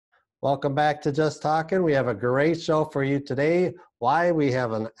Welcome back to Just Talking. We have a great show for you today. Why? We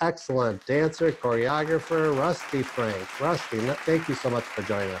have an excellent dancer, choreographer, Rusty Frank. Rusty, thank you so much for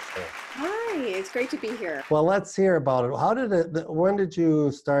joining us today. Hi, it's great to be here. Well, let's hear about it. When did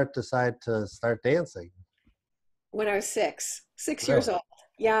you decide to start dancing? When I was six years Really? old.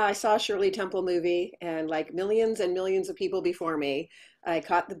 Yeah, I saw a Shirley Temple movie, and like millions and millions of people before me, I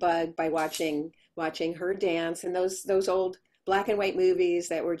caught the bug by watching her dance and those old black and white movies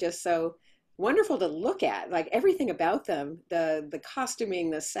that were just so wonderful to look at. Like everything about them, the costuming,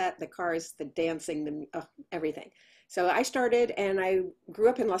 the set, the cars, the dancing, everything. So I started, and I grew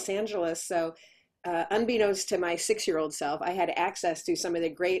up in Los Angeles. So unbeknownst to my 6-year-old self, I had access to some of the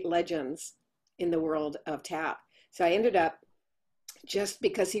great legends in the world of tap. So I ended up, just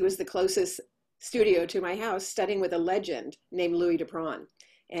because he was the closest studio to my house, studying with a legend named Louis Dupron.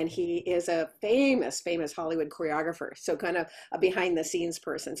 And he is a famous Hollywood choreographer. So kind of a behind the scenes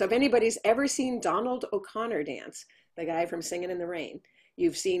person. So if anybody's ever seen Donald O'Connor dance, the guy from Singin' in the Rain,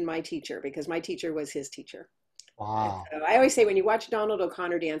 you've seen my teacher, because my teacher was his teacher. And Wow. so I always say when you watch Donald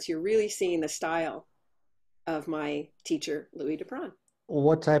O'Connor dance, you're really seeing the style of my teacher, Louis Dupron.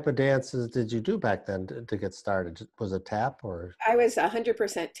 What type of dances did you do back then to get started? Was it tap or? I was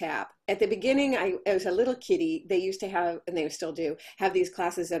 100% tap. At the beginning, I was a little kiddie. They used to have, and they still do, have these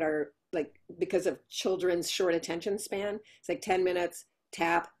classes that are like, because of children's short attention span, it's like 10 minutes,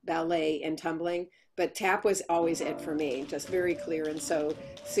 tap, ballet, and tumbling. But tap was always it for me, just very clear. And so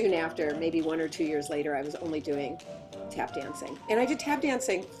soon after, maybe 1 or 2 years later, I was only doing tap dancing. And I did tap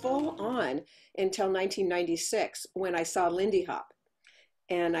dancing full on until 1996, when I saw Lindy Hop.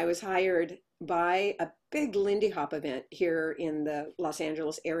 And I was hired by a big Lindy Hop event here in the Los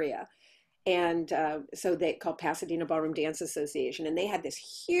Angeles area. And so they called Pasadena Ballroom Dance Association. And they had this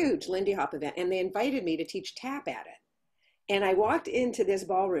huge Lindy Hop event, and they invited me to teach tap at it. And I walked into this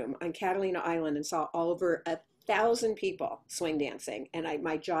ballroom on Catalina Island and saw over 1,000 people swing dancing. And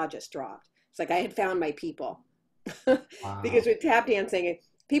my jaw just dropped. It's like I had found my people. Because Wow. with tap dancing,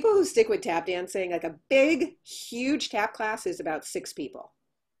 people who stick with tap dancing, like a big, huge tap class is about 6 people,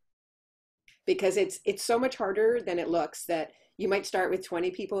 because it's so much harder than it looks. That you might start with 20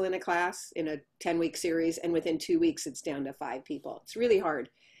 people in a class in a 10-week series, and within 2 weeks it's down to 5 people. It's really hard.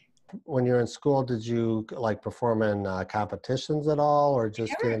 When you were in school, did you like perform in competitions at all or I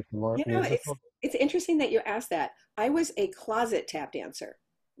just get never, into more it's musical? interesting that you asked that. I was a closet tap dancer.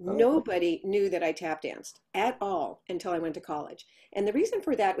 Oh, Nobody knew that I tap danced at all until I went to college. And the reason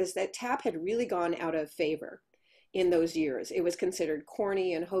for that was that tap had really gone out of favor in those years. It was considered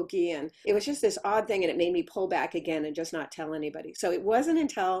corny and hokey, and it was just this odd thing, and it made me pull back again and just not tell anybody. So it wasn't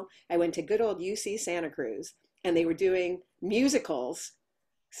until I went to good old UC Santa Cruz, and they were doing musicals.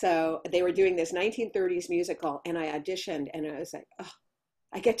 So they were doing this 1930s musical, and I auditioned, and I was like, oh,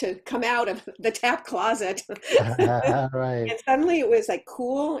 I get to come out of the tap closet. right. And suddenly it was like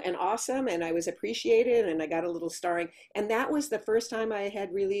cool and awesome, and I was appreciated, and I got a little starring. And that was the first time I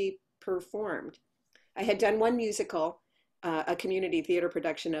had really performed. I had done one musical, a community theater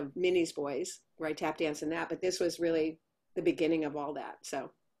production of Minnie's Boys, where I tap danced in that, but this was really the beginning of all that.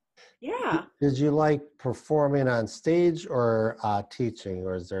 So, yeah. Did you like performing on stage or teaching,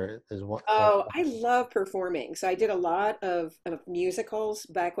 or is one? Oh, I love performing. So I did a lot of musicals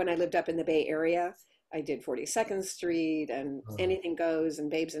back when I lived up in the Bay Area. I did 42nd Street and Oh, Anything Goes and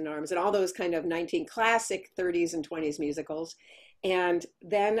Babes in Arms and all those kind of 19 classic 30s and 20s musicals. And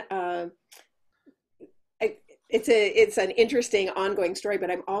then I, it's an interesting ongoing story, but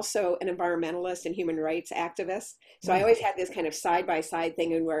I'm also an environmentalist and human rights activist. So I oh, always had this kind of side by side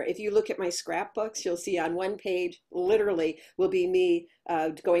thing, and where if you look at my scrapbooks, you'll see on one page literally will be me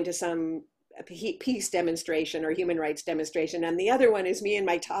going to some peace demonstration or human rights demonstration, and the other one is me in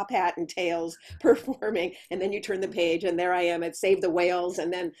my top hat and tails performing. And then you turn the page, and there I am at Save the Whales,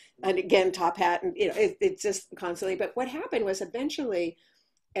 and then and again top hat, and it's just constantly. But what happened was eventually,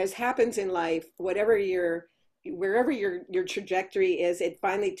 as happens in life, wherever your trajectory is, it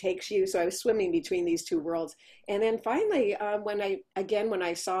finally takes you. So I was swimming between these two worlds, and then finally, when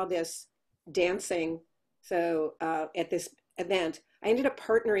I saw this dancing, so at this event, I ended up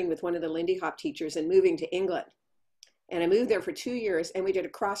partnering with one of the Lindy Hop teachers and moving to England. And I moved there for 2 years, and we did a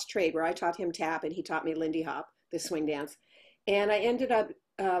cross trade where I taught him tap and he taught me Lindy Hop, the swing dance. And I ended up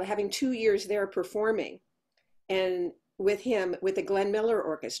having 2 years there performing, and with him with the Glenn Miller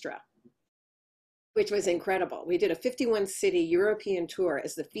Orchestra, which was incredible. We did a 51 city European tour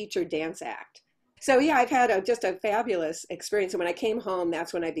as the featured dance act. So yeah, I've had just a fabulous experience. And when I came home,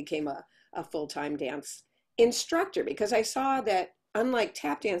 that's when I became a full-time dance instructor, because I saw that unlike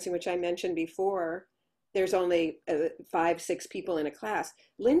tap dancing, which I mentioned before, there's only 5, 6 people in a class.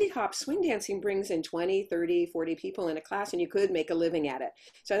 Lindy Hop swing dancing brings in 20, 30, 40 people in a class, and you could make a living at it.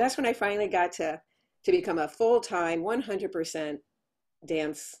 So that's when I finally got to become a full-time, 100%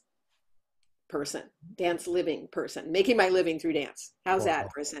 dance person, dance living person, making my living through dance. How's that Wow.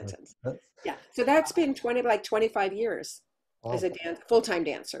 for a sentence? That's Yeah. So that's been 25 years as a awesome. full-time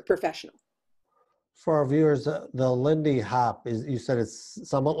dancer, professional. For our viewers, the Lindy Hop is, you said it's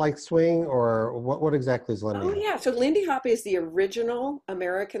somewhat like swing, or what exactly is Lindy Oh Hop? yeah. So Lindy Hop is the original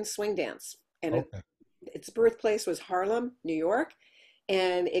American swing dance. And Okay. its birthplace was Harlem, New York.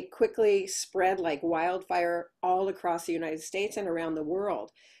 And it quickly spread like wildfire all across the United States and around the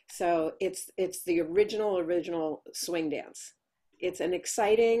world. So it's the original swing dance. It's an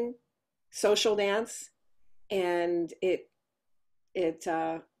exciting social dance, and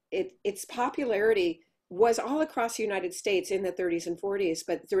its popularity was all across the United States in the 30s and 40s,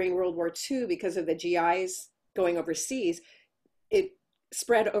 but during World War II, because of the GIs going overseas, it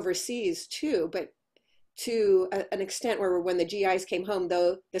spread overseas too, but to an extent where when the GIs came home,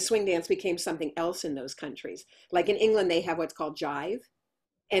 though, the swing dance became something else in those countries. Like in England, they have what's called jive,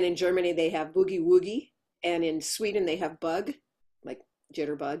 and in Germany, they have boogie woogie, and in Sweden, they have bug, like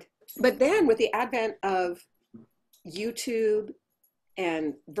jitterbug. But then with the advent of YouTube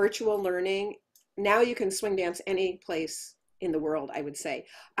and virtual learning, now you can swing dance any place in the world, I would say.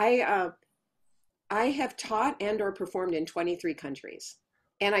 I have taught and or performed in 23 countries.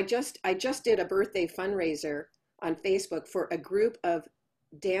 And I just did a birthday fundraiser on Facebook for a group of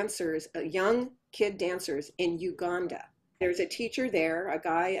dancers, young kid dancers in Uganda. There's a teacher there, a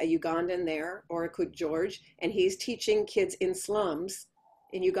guy, a Ugandan there, Orakud George, and he's teaching kids in slums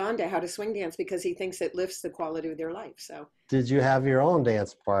in Uganda how to swing dance because he thinks it lifts the quality of their life. So Did you have your own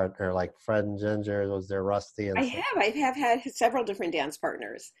dance partner, like Fred and Ginger? Was there Rusty and some? I have had several different dance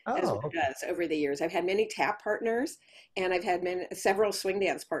partners, as Oh, one okay. does over the years. I've had many tap partners, and I've had several swing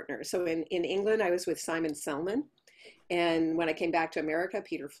dance partners. So in England, I was with Simon Selman. And when I came back to America,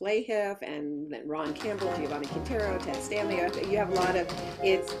 Peter Flahiff, and then Ron Campbell, Giovanni Quintero, Ted Stanley. You have a lot of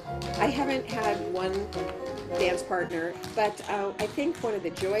it's. I haven't had one dance partner, but I think one of the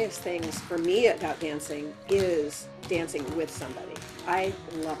joyous things for me about dancing is dancing with somebody. I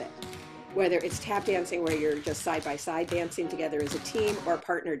love it. Whether it's tap dancing where you're just side by side dancing together as a team, or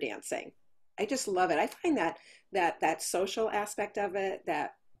partner dancing. I just love it. I find that social aspect of it,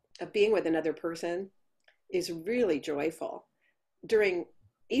 that of being with another person, is really joyful during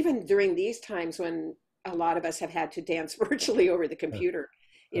even during these times when a lot of us have had to dance virtually over the Yeah, computer.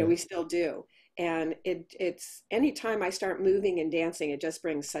 right. We still do. And it's anytime I start moving and dancing, it just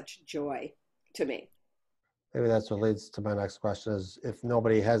brings such joy to me. Maybe that's what leads to my next question is, if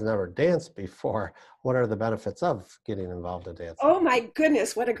nobody has never danced before, what are the benefits of getting involved in dancing? Oh my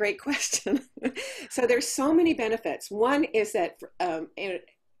goodness, what a great question. So there's so many benefits. One is that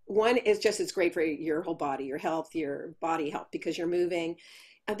one is just it's great for your whole body, your health, your body health, because you're moving.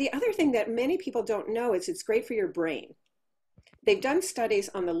 The other thing that many people don't know is it's great for your brain. They've done studies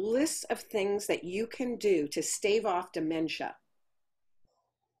on the list of things that you can do to stave off dementia.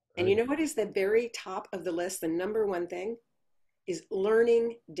 And Very you good. know what is the very top of the list? The number one thing is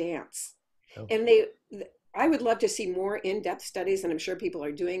learning dance. Yeah. And I would love to see more in-depth studies, and I'm sure people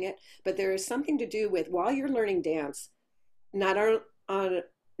are doing it, but there is something to do with while you're learning dance, not on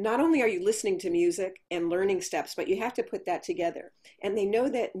not only are you listening to music and learning steps, but you have to put that together. And they know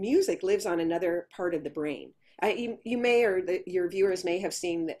that music lives on another part of the brain. You may, or your viewers may have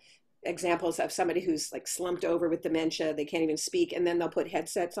seen examples of somebody who's like slumped over with dementia, they can't even speak, and then they'll put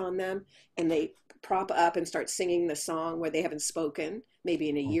headsets on them and they prop up and start singing the song where they haven't spoken, maybe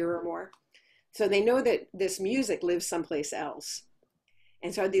in a Mm. year or more. So they know that this music lives someplace else.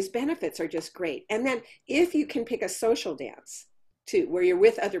 And so these benefits are just great. And then if you can pick a social dance too, where you're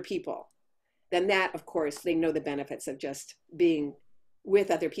with other people, then that, of course, they know the benefits of just being with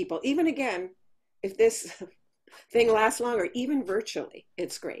other people. Even again, if this thing lasts longer, even virtually,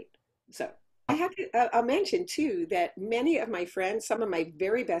 it's great. So I have to, I'll mention too that many of my friends, some of my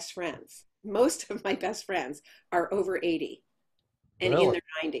very best friends, most of my best friends are over 80 and in Really?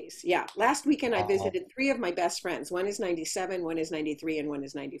 their 90s. Yeah. Last weekend, I Wow. visited three of my best friends. One is 97, one is 93, and one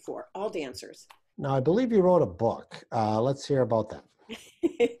is 94, all dancers. Now, I believe you wrote a book. Let's hear about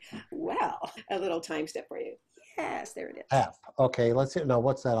that. Well, a little time step for you. Yes, there it is. Tap. Okay, let's hear. Now,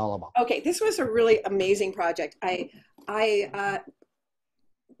 what's that all about? Okay, this was a really amazing project. I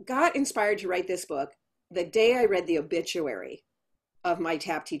got inspired to write this book the day I read the obituary of my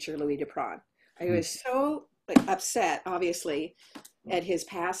tap teacher, Louis Dupron. I Mm. was so like, upset, obviously, at his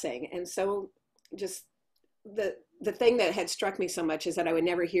passing, and so just the thing that had struck me so much is that I would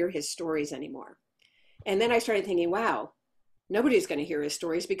never hear his stories anymore. And then I started thinking, wow, nobody's going to hear his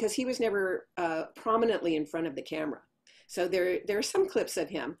stories because he was never prominently in front of the camera. So there are some clips of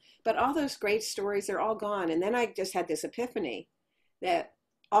him, but all those great stories, they're all gone. And then I just had this epiphany that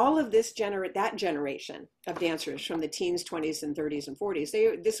all of that generation of dancers from the teens, 20s, and 30s and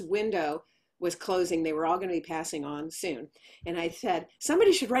 40s, this window was closing. They were all going to be passing on soon. And I said,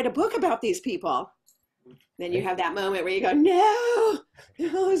 somebody should write a book about these people. Then you have that moment where you go, no,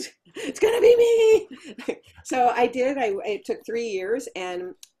 it's going to be me. So I did. It took 3 years,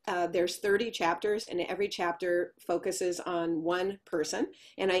 and there's 30 chapters, and every chapter focuses on one person.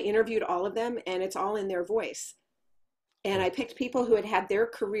 And I interviewed all of them, and it's all in their voice. And I picked people who had had their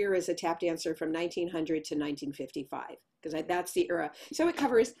career as a tap dancer from 1900 to 1955, because that's the era. So it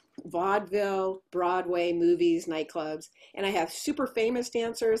covers vaudeville, Broadway, movies, nightclubs. And I have super famous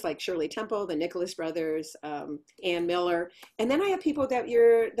dancers like Shirley Temple, the Nicholas Brothers, Ann Miller. And then I have people that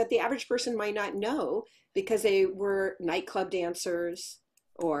the average person might not know because they were nightclub dancers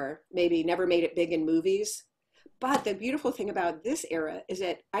or maybe never made it big in movies. But the beautiful thing about this era is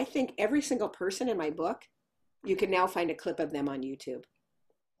that I think every single person in my book, you can now find a clip of them on YouTube.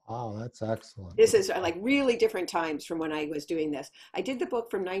 Wow, that's excellent. This is like really different times from when I was doing this. I did the book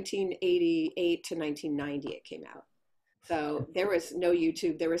from 1988 to 1990. It came out. So there was no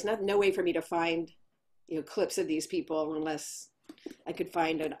YouTube. There was no way for me to find, clips of these people unless I could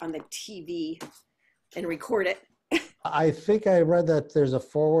find it on the TV and record it. I think I read that there's a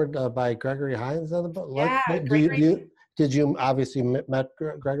foreword by Gregory Hines on the book. Yeah, Did you obviously met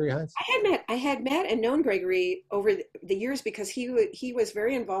Gregory Hines? I had met and known Gregory over the years because he was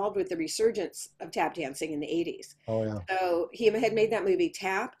very involved with the resurgence of tap dancing in the 80s. Oh yeah. So he had made that movie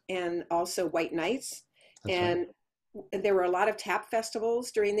Tap and also White Nights. That's And right. there were a lot of tap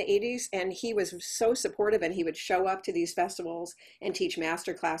festivals during the 80s, and he was so supportive, and he would show up to these festivals and teach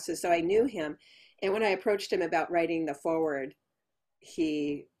master classes. So I knew him. And when I approached him about writing the foreword,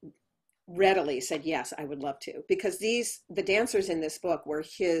 he readily said, yes, I would love to, because the dancers in this book were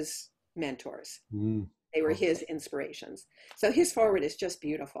his mentors. They were his inspirations. So his foreword is just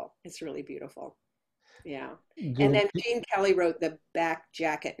beautiful. It's really beautiful. Yeah. And then Gene Kelly wrote the back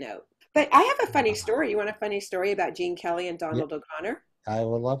jacket note. But I have a funny story. You want a funny story about Gene Kelly and Donald O'Connor? I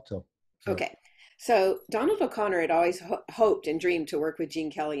would love to. Sure. Okay. So Donald O'Connor had always hoped and dreamed to work with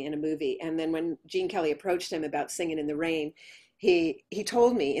Gene Kelly in a movie. And then when Gene Kelly approached him about Singing in the Rain, he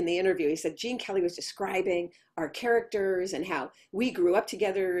told me in the interview, he said, Gene Kelly was describing our characters and how we grew up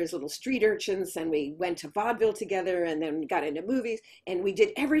together as little street urchins, and we went to vaudeville together and then got into movies, and we did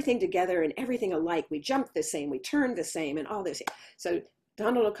everything together and everything alike. We jumped the same, we turned the same, and all this. So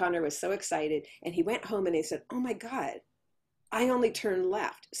Donald O'Connor was so excited, and he went home and he said, oh my God, I only turn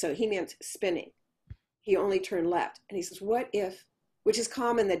left. So he meant spinning. He only turned left. And he says, what if, which is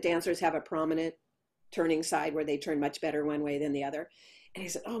common that dancers have a prominent turning side where they turn much better one way than the other. And he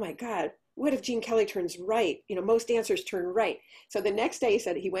said, oh my God, what if Gene Kelly turns right? Most dancers turn right. So the next day he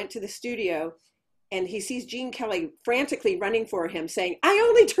said he went to the studio and he sees Gene Kelly frantically running for him saying, I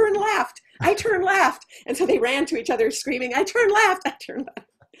only turn left, I turn left. And so they ran to each other screaming, I turn left, I turn left.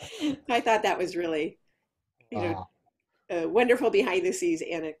 I thought that was really, a wonderful behind the scenes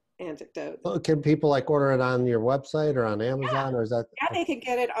anecdote. Can people order it on your website or on Amazon, or is that? Yeah, they can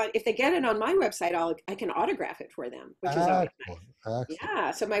get it on. If they get it on my website, I can autograph it for them, which is always nice. Excellent.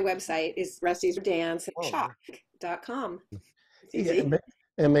 Yeah. So my website is rustysdance.com.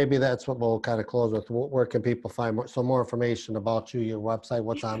 And maybe that's what we'll kind of close with. Where can people find more information about you, your website,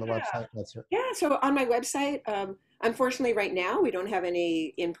 what's on the website? Yeah. So on my website, unfortunately, right now we don't have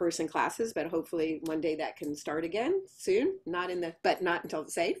any in-person classes, but hopefully one day that can start again soon. But not until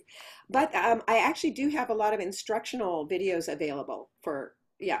it's safe. But I actually do have a lot of instructional videos available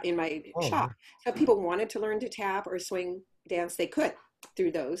in my shop. So if people wanted to learn to tap or swing dance, they could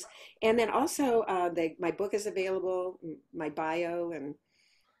through those. And then also my book is available, my bio, and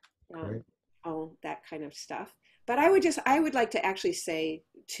all that kind of stuff. But I would like to actually say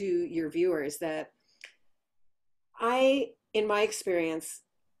to your viewers that in my experience,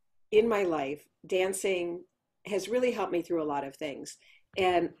 in my life, dancing has really helped me through a lot of things.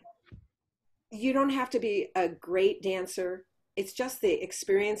 And you don't have to be a great dancer. It's just the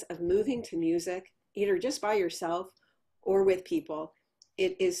experience of moving to music, either just by yourself or with people.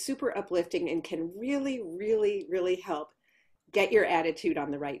 It is super uplifting and can really, really, really help get your attitude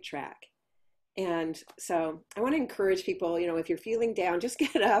on the right track. And so I want to encourage people, if you're feeling down, just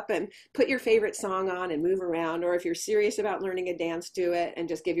get up and put your favorite song on and move around. Or if you're serious about learning a dance, do it and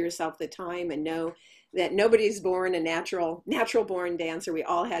just give yourself the time and know that nobody's born a natural born dancer. We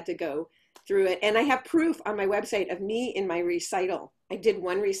all had to go through it. And I have proof on my website of me in my recital. I did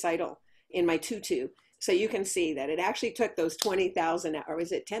one recital in my tutu. So you can see that it actually took those 20,000, or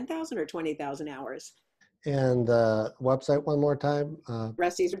was it 10,000 or 20,000 hours? And website one more time.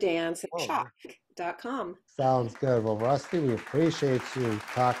 Rusty's Dance Oh, Shop.com. sounds good. Well, Rusty, we appreciate you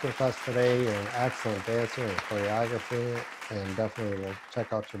talking with us today. You're an excellent dancer and choreographer, and definitely we'll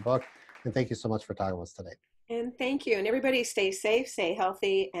check out your book. And thank you so much for talking with us today. And thank you. And everybody stay safe, stay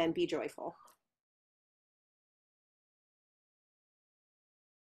healthy, and be joyful.